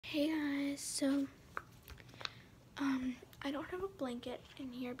Hey guys, so I don't have a blanket in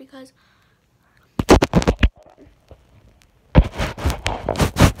here because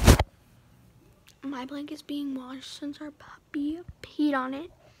my blanket's being washed since our puppy peed on it.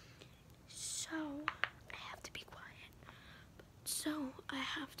 So I have to be quiet. So I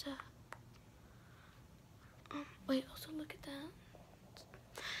have to wait, also look at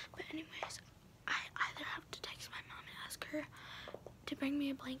that. But anyways, I either have to text my mom and ask her to bring me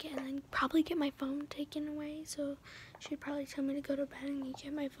a blanket and then probably get my phone taken away. So she'd probably tell me to go to bed and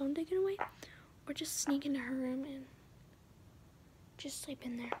get my phone taken away, or just sneak into her room and just sleep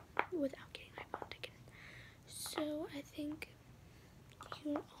in there without getting my phone taken. So I think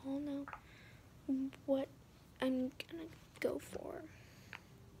you all know what I'm gonna go for.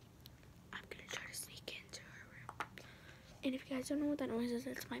 I'm gonna try to sneak into her room. And if you guys don't know what that noise is,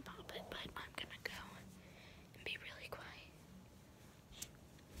 it's my puppet, but I'm gonna go and be really quiet.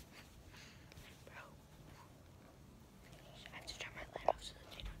 Bro. I have to turn my light off so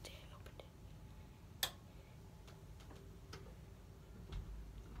that you don't see I opened it.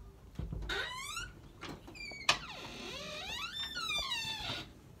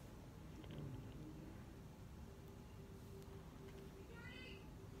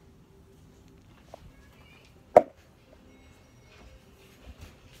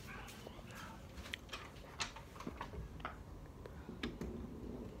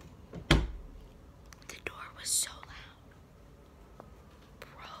 The door was so